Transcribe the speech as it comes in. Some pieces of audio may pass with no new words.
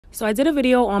So I did a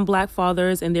video on Black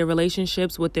fathers and their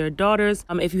relationships with their daughters.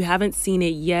 If you haven't seen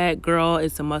it yet, girl,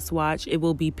 it's a must watch. It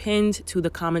will be pinned to the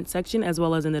comment section as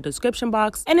well as in the description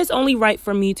box. And it's only right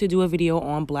for me to do a video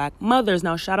on Black mothers.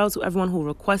 Now, shout out to everyone who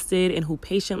requested and who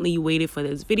patiently waited for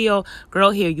this video.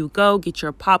 Girl, here you go. Get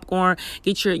your popcorn,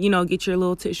 get your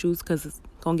little tissues, because it's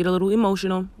gonna get a little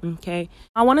emotional. Okay,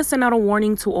 I want to send out a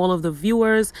warning to all of the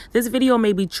viewers. This video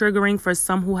may be triggering for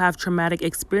some who have traumatic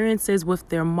experiences with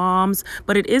their moms,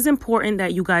 but it is important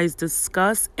that you guys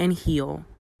discuss and heal.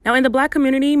 Now, in the Black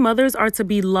community, mothers are to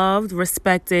be loved,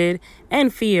 respected,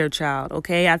 and feared, child,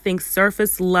 okay? I think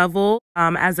surface level,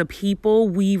 as a people,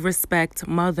 we respect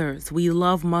mothers. We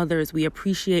love mothers. We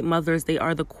appreciate mothers. They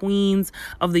are the queens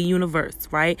of the universe,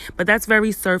 right? But that's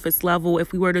very surface level.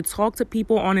 If we were to talk to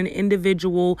people on an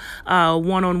individual,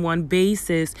 one-on-one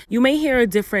basis, you may hear a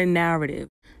different narrative.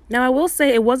 Now, I will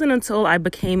say it wasn't until I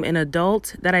became an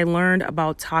adult that I learned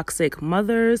about toxic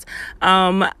mothers.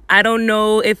 I don't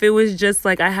know if it was just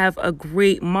like I have a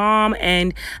great mom,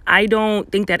 and I don't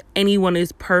think that anyone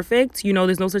is perfect. You know,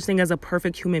 there's no such thing as a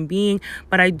perfect human being,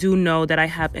 but I do know that I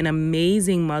have an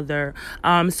amazing mother.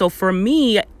 So for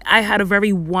me, I had a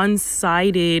very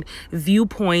one-sided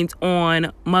viewpoint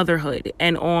on motherhood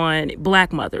and on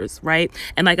Black mothers, right?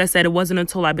 And like I said, it wasn't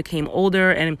until I became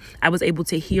older and I was able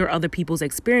to hear other people's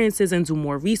experiences and do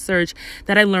more research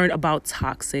that I learned about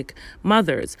toxic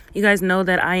mothers. You guys know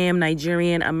that I am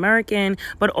Nigerian American,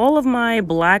 but all of my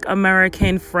Black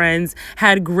American friends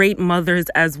had great mothers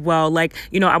as well. Like,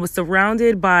 you know, I was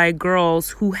surrounded by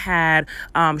girls who had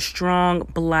strong,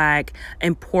 Black,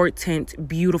 important,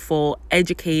 beautiful,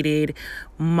 educated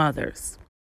mothers.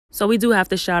 So we do have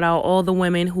to shout out all the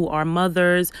women who are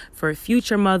mothers, for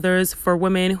future mothers, for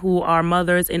women who are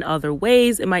mothers in other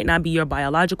ways. It might not be your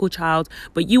biological child,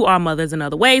 but you are mothers in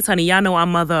other ways. Honey, y'all know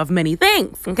I'm mother of many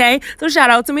things, okay? So shout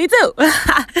out to me too.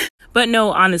 But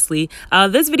no, honestly,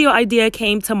 this video idea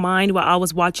came to mind while I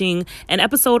was watching an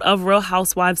episode of Real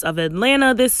Housewives of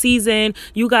Atlanta this season.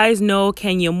 You guys know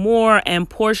Kenya Moore and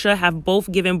Portia have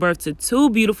both given birth to two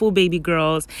beautiful baby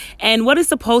girls. And what is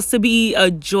supposed to be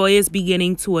a joyous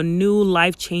beginning to a new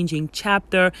life-changing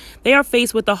chapter, they are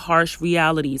faced with the harsh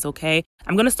realities, okay?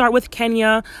 I'm going to start with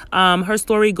Kenya. Her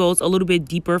story goes a little bit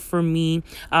deeper for me.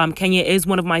 Kenya is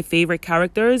one of my favorite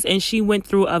characters, and she went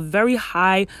through a very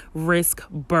high risk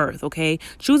birth, okay?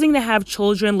 Choosing to have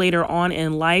children later on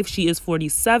in life, she is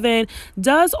 47,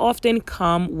 does often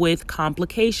come with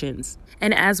complications.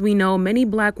 And as we know, many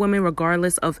Black women,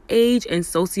 regardless of age and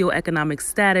socioeconomic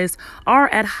status, are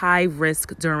at high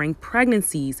risk during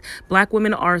pregnancies. Black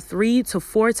women are 3 to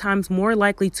 4 times more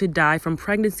likely to die from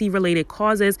pregnancy-related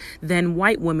causes than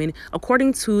white women,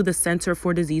 according to the Center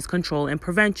for Disease Control and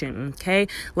Prevention, okay?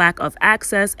 Lack of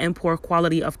access and poor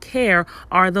quality of care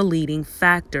are the leading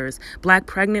factors. Black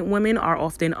pregnant women are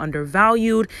often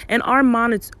undervalued and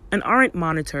aren't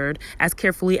monitored as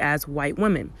carefully as white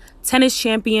women. Tennis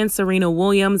champion Serena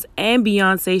Williams and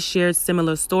Beyonce shared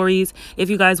similar stories. If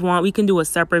you guys want, we can do a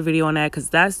separate video on that, because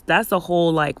that's a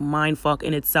whole like mind fuck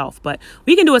in itself. But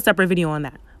we can do a separate video on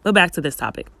that. But back to this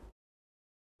topic.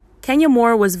 Kenya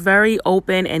Moore was very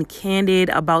open and candid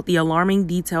about the alarming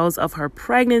details of her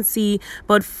pregnancy,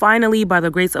 but finally, by the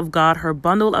grace of God, her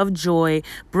bundle of joy,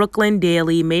 Brooklyn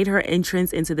Daily, made her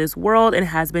entrance into this world and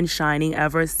has been shining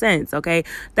ever since, okay?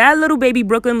 That little baby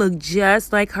Brooklyn looked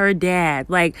just like her dad.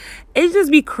 Like, it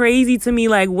just be crazy to me,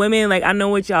 like, women, like, I know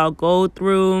what y'all go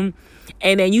through,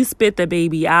 and then you spit the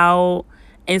baby out,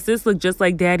 and sis look just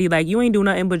like daddy, like, you ain't do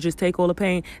nothing but just take all the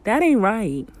pain. That ain't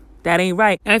right. That ain't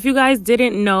right. Now, if you guys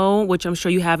didn't know, which I'm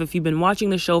sure you have if you've been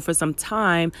watching the show for some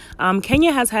time,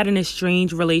 Kenya has had an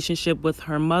estranged relationship with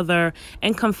her mother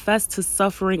and confessed to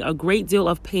suffering a great deal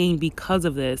of pain because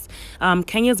of this.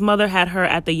 Kenya's mother had her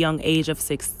at the young age of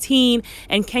 16,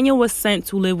 and Kenya was sent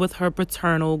to live with her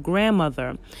paternal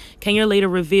grandmother. Kenya later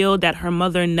revealed that her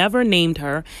mother never named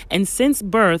her, and since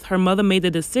birth, her mother made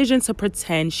the decision to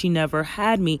pretend she never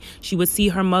had me. She would see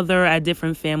her mother at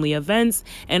different family events,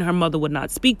 and her mother would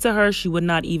not speak to her. She would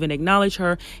not even acknowledge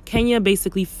her. Kenya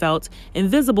basically felt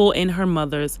invisible in her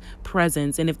mother's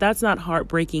presence. And if that's not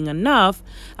heartbreaking enough,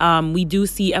 we do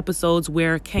see episodes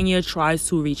where Kenya tries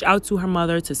to reach out to her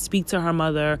mother, to speak to her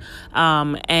mother,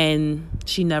 and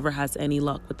she never has any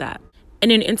luck with that. In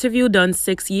an interview done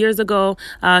 6 years ago,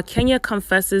 Kenya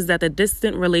confesses that the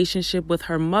distant relationship with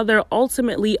her mother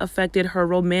ultimately affected her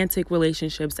romantic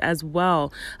relationships as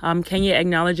well. Kenya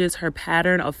acknowledges her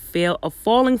pattern of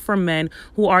falling for men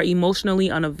who are emotionally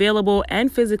unavailable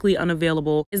and physically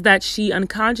unavailable, is that she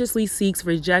unconsciously seeks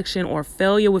rejection or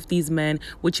failure with these men,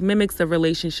 which mimics the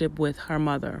relationship with her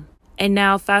mother. And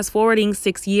now fast forwarding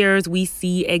 6 years, we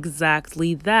see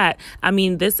exactly that. I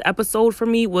mean, this episode for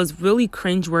me was really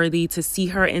cringeworthy to see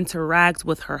her interact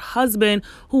with her husband,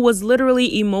 who was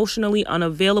literally emotionally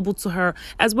unavailable to her,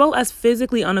 as well as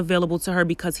physically unavailable to her,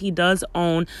 because he does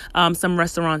own some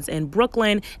restaurants in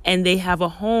Brooklyn and they have a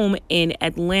home in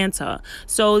Atlanta.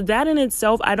 So that in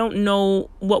itself, I don't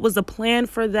know what was the plan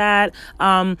for that,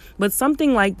 but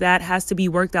something like that has to be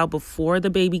worked out before the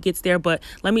baby gets there. But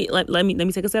let me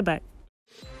take a step back.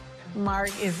 Mark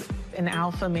is an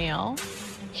alpha male.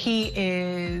 He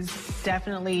is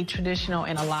definitely traditional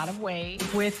in a lot of ways.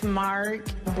 With Mark,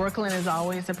 Brooklyn is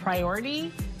always a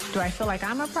priority. Do I feel like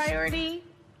I'm a priority?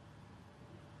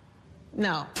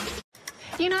 No.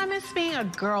 You know, I miss being a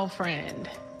girlfriend.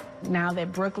 Now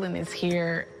that Brooklyn is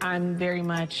here, I'm very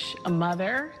much a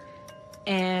mother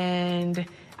and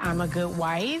I'm a good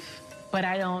wife, but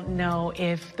I don't know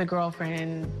if the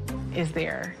girlfriend is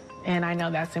there. And I know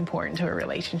that's important to a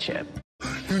relationship.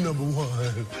 You're number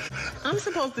one. I'm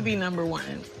supposed to be number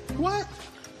one. What?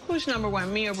 Who's number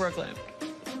one, me or Brooklyn?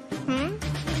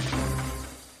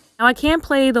 Now, I can't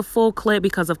play the full clip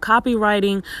because of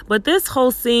copywriting, but this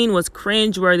whole scene was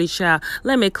cringeworthy, child.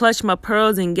 Let me clutch my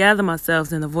pearls and gather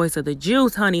myself in the voice of the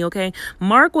Jews, honey, okay?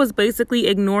 Mark was basically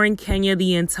ignoring Kenya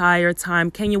the entire time.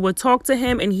 Kenya would talk to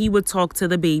him and he would talk to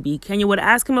the baby. Kenya would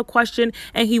ask him a question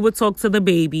and he would talk to the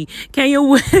baby. Kenya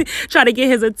would try to get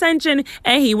his attention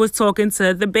and he was talking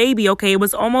to the baby, okay? It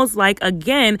was almost like,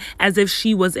 again, as if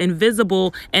she was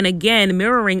invisible and, again,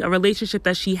 mirroring a relationship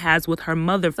that she has with her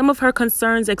mother. Some of her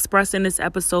concerns expressed in this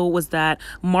episode was that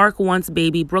Mark wants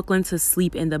baby Brooklyn to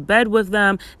sleep in the bed with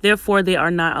them. Therefore, they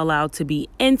are not allowed to be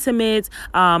intimate.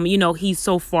 You know, he's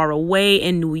so far away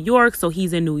in New York. So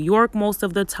he's in New York most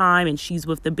of the time and she's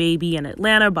with the baby in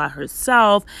Atlanta by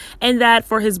herself. And that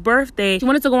for his birthday, she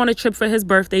wanted to go on a trip for his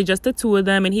birthday, just the two of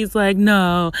them. And he's like,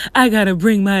 no, I gotta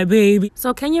bring my baby.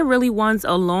 So Kenya really wants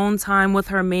alone time with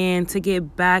her man to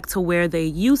get back to where they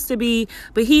used to be.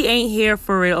 But he ain't here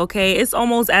for it, okay? It's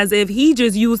almost as if he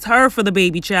just used her for the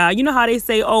baby, child. You know how they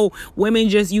say, oh, women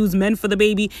just use men for the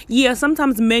baby? Yeah,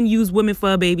 sometimes men use women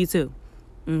for a baby too.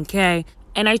 Okay.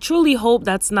 And I truly hope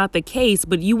that's not the case,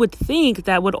 but you would think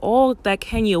that with all that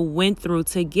Kenya went through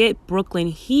to get Brooklyn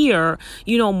here,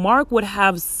 you know, Mark would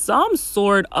have some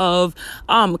sort of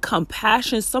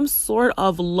compassion, some sort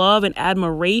of love and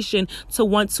admiration to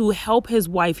want to help his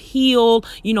wife heal,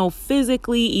 you know,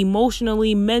 physically,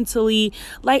 emotionally, mentally.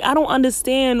 Like, I don't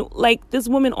understand, like, this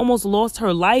woman almost lost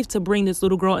her life to bring this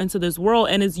little girl into this world,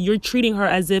 and you're treating her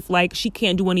as if, like, she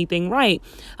can't do anything right.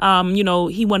 You know,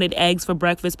 he wanted eggs for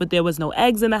breakfast, but there was no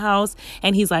eggs in the house,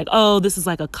 and he's like, oh, this is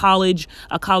like a college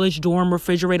dorm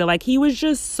refrigerator. Like, he was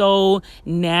just so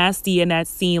nasty in that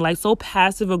scene, like so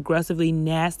passive aggressively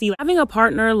nasty. Having a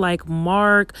partner like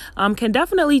Mark can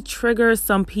definitely trigger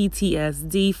some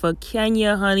PTSD for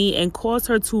Kenya, honey, and cause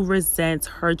her to resent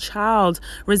her child.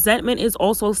 Resentment is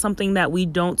also something that we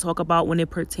don't talk about when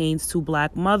it pertains to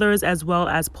Black mothers, as well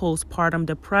as postpartum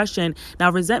depression.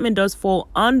 Now, resentment does fall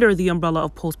under the umbrella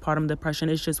of postpartum depression.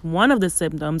 It's just one of the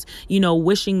symptoms, you know,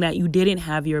 wishing that you didn't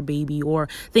have your baby, or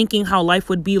thinking how life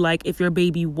would be like if your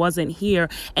baby wasn't here.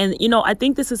 And, you know, I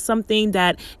think this is something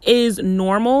that is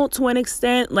normal to an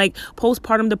extent. Like,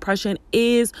 postpartum depression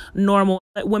is normal.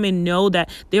 Let women know that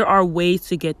there are ways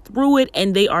to get through it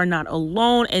and they are not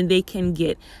alone and they can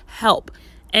get help.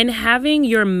 And having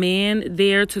your man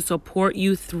there to support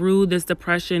you through this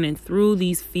depression and through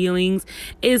these feelings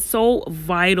is so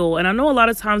vital. And I know a lot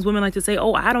of times women like to say,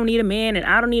 oh, I don't need a man and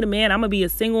I don't need a man. I'm going to be a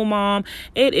single mom.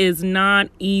 It is not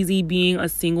easy being a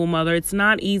single mother. It's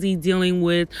not easy dealing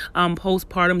with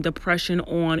postpartum depression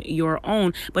on your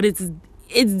own. But it's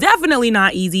definitely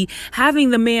not easy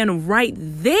having the man right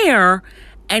there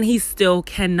and he still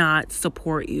cannot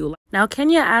support you. Now,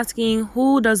 Kenya asking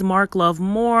who does Mark love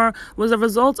more was a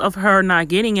result of her not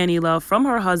getting any love from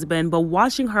her husband, but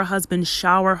watching her husband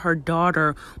shower her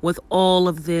daughter with all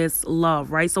of this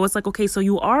love, right? So it's like, okay, so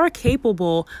you are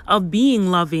capable of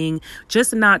being loving,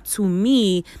 just not to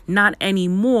me, not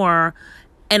anymore.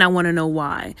 And I want to know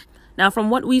why. Now, from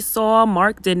what we saw,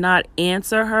 Mark did not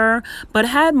answer her, but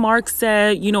had Mark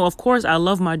said, you know, of course, I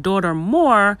love my daughter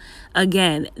more,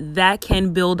 again, that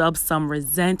can build up some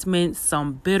resentment,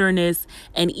 some bitterness,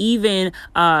 and even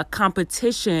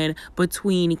competition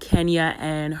between Kenya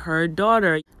and her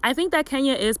daughter. I think that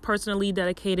Kenya is personally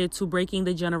dedicated to breaking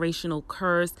the generational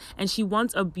curse, and she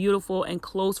wants a beautiful and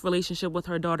close relationship with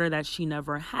her daughter that she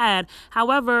never had.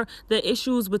 However, the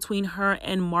issues between her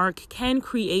and Mark can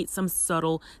create some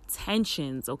subtle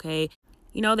tensions, okay?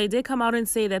 You know, they did come out and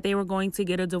say that they were going to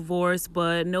get a divorce,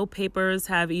 but no papers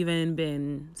have even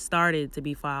been started to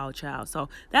be filed, child. So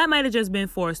that might have just been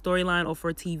for a storyline or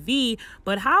for TV.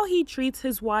 But how he treats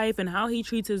his wife and how he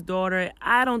treats his daughter,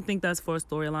 I don't think that's for a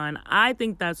storyline. I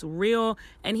think that's real,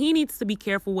 and he needs to be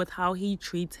careful with how he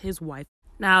treats his wife.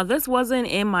 Now, this wasn't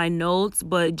in my notes,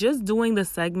 but just doing the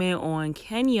segment on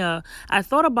Kenya, I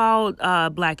thought about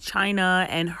Blac Chyna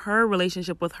and her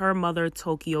relationship with her mother,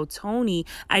 Tokyo Toni.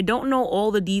 I don't know all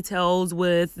the details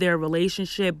with their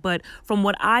relationship, but from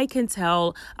what I can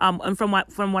tell, and from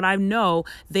what I know,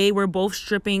 they were both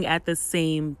stripping at the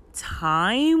same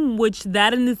time, which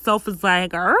that in itself is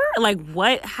like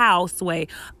what? How, Sway?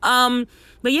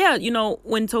 But yeah, you know,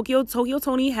 when Tokyo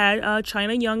Toni had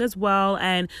Chyna Young as well,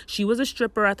 and she was a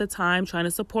stripper at the time trying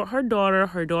to support her daughter.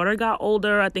 Her daughter got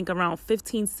older, I think around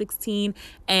 15, 16,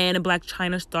 and Blac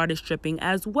Chyna started stripping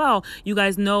as well. You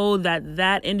guys know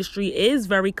that industry is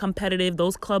very competitive.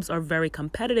 Those clubs are very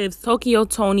competitive. Tokyo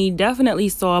Toni definitely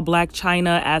saw Blac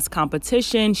Chyna as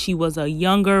competition. She was a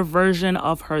younger version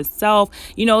of herself.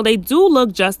 You know, they do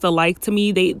look just alike to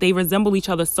me. They resemble each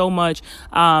other so much.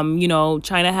 You know,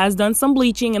 Chyna has done some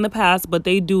bleaching in the past, but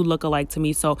they do look alike to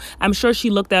me. So I'm sure she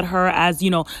looked at her as, you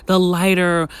know, the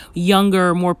lighter,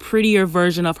 younger, more prettier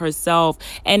version of herself.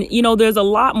 And, you know, there's a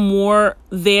lot more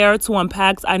there to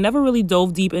unpack. I never really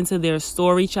dove deep into their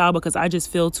story, child, because I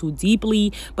just feel too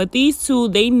deeply. But these two,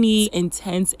 they need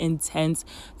intense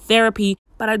therapy.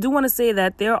 But I do want to say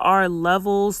that there are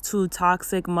levels to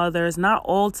toxic mothers. Not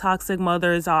all toxic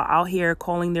mothers are out here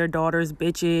calling their daughters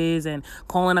bitches and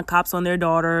calling the cops on their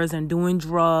daughters and doing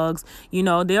drugs. You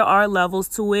know, there are levels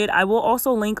to it. I will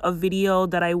also link a video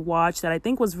that I watched that I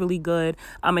think was really good.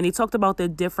 And they talked about the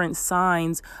different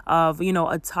signs of, you know,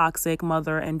 a toxic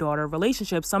mother and daughter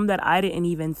relationship, some that I didn't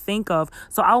even think of.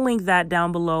 So I'll link that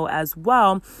down below as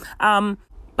well.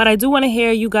 But I do want to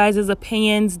hear you guys'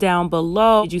 opinions down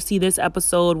below. Did you see this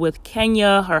episode with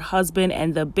Kenya, her husband,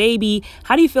 and the baby?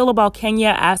 How do you feel about Kenya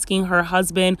asking her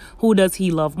husband, who does he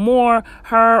love more,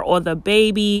 her or the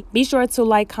baby? Be sure to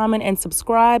like, comment, and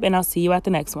subscribe, and I'll see you at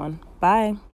the next one.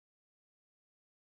 Bye.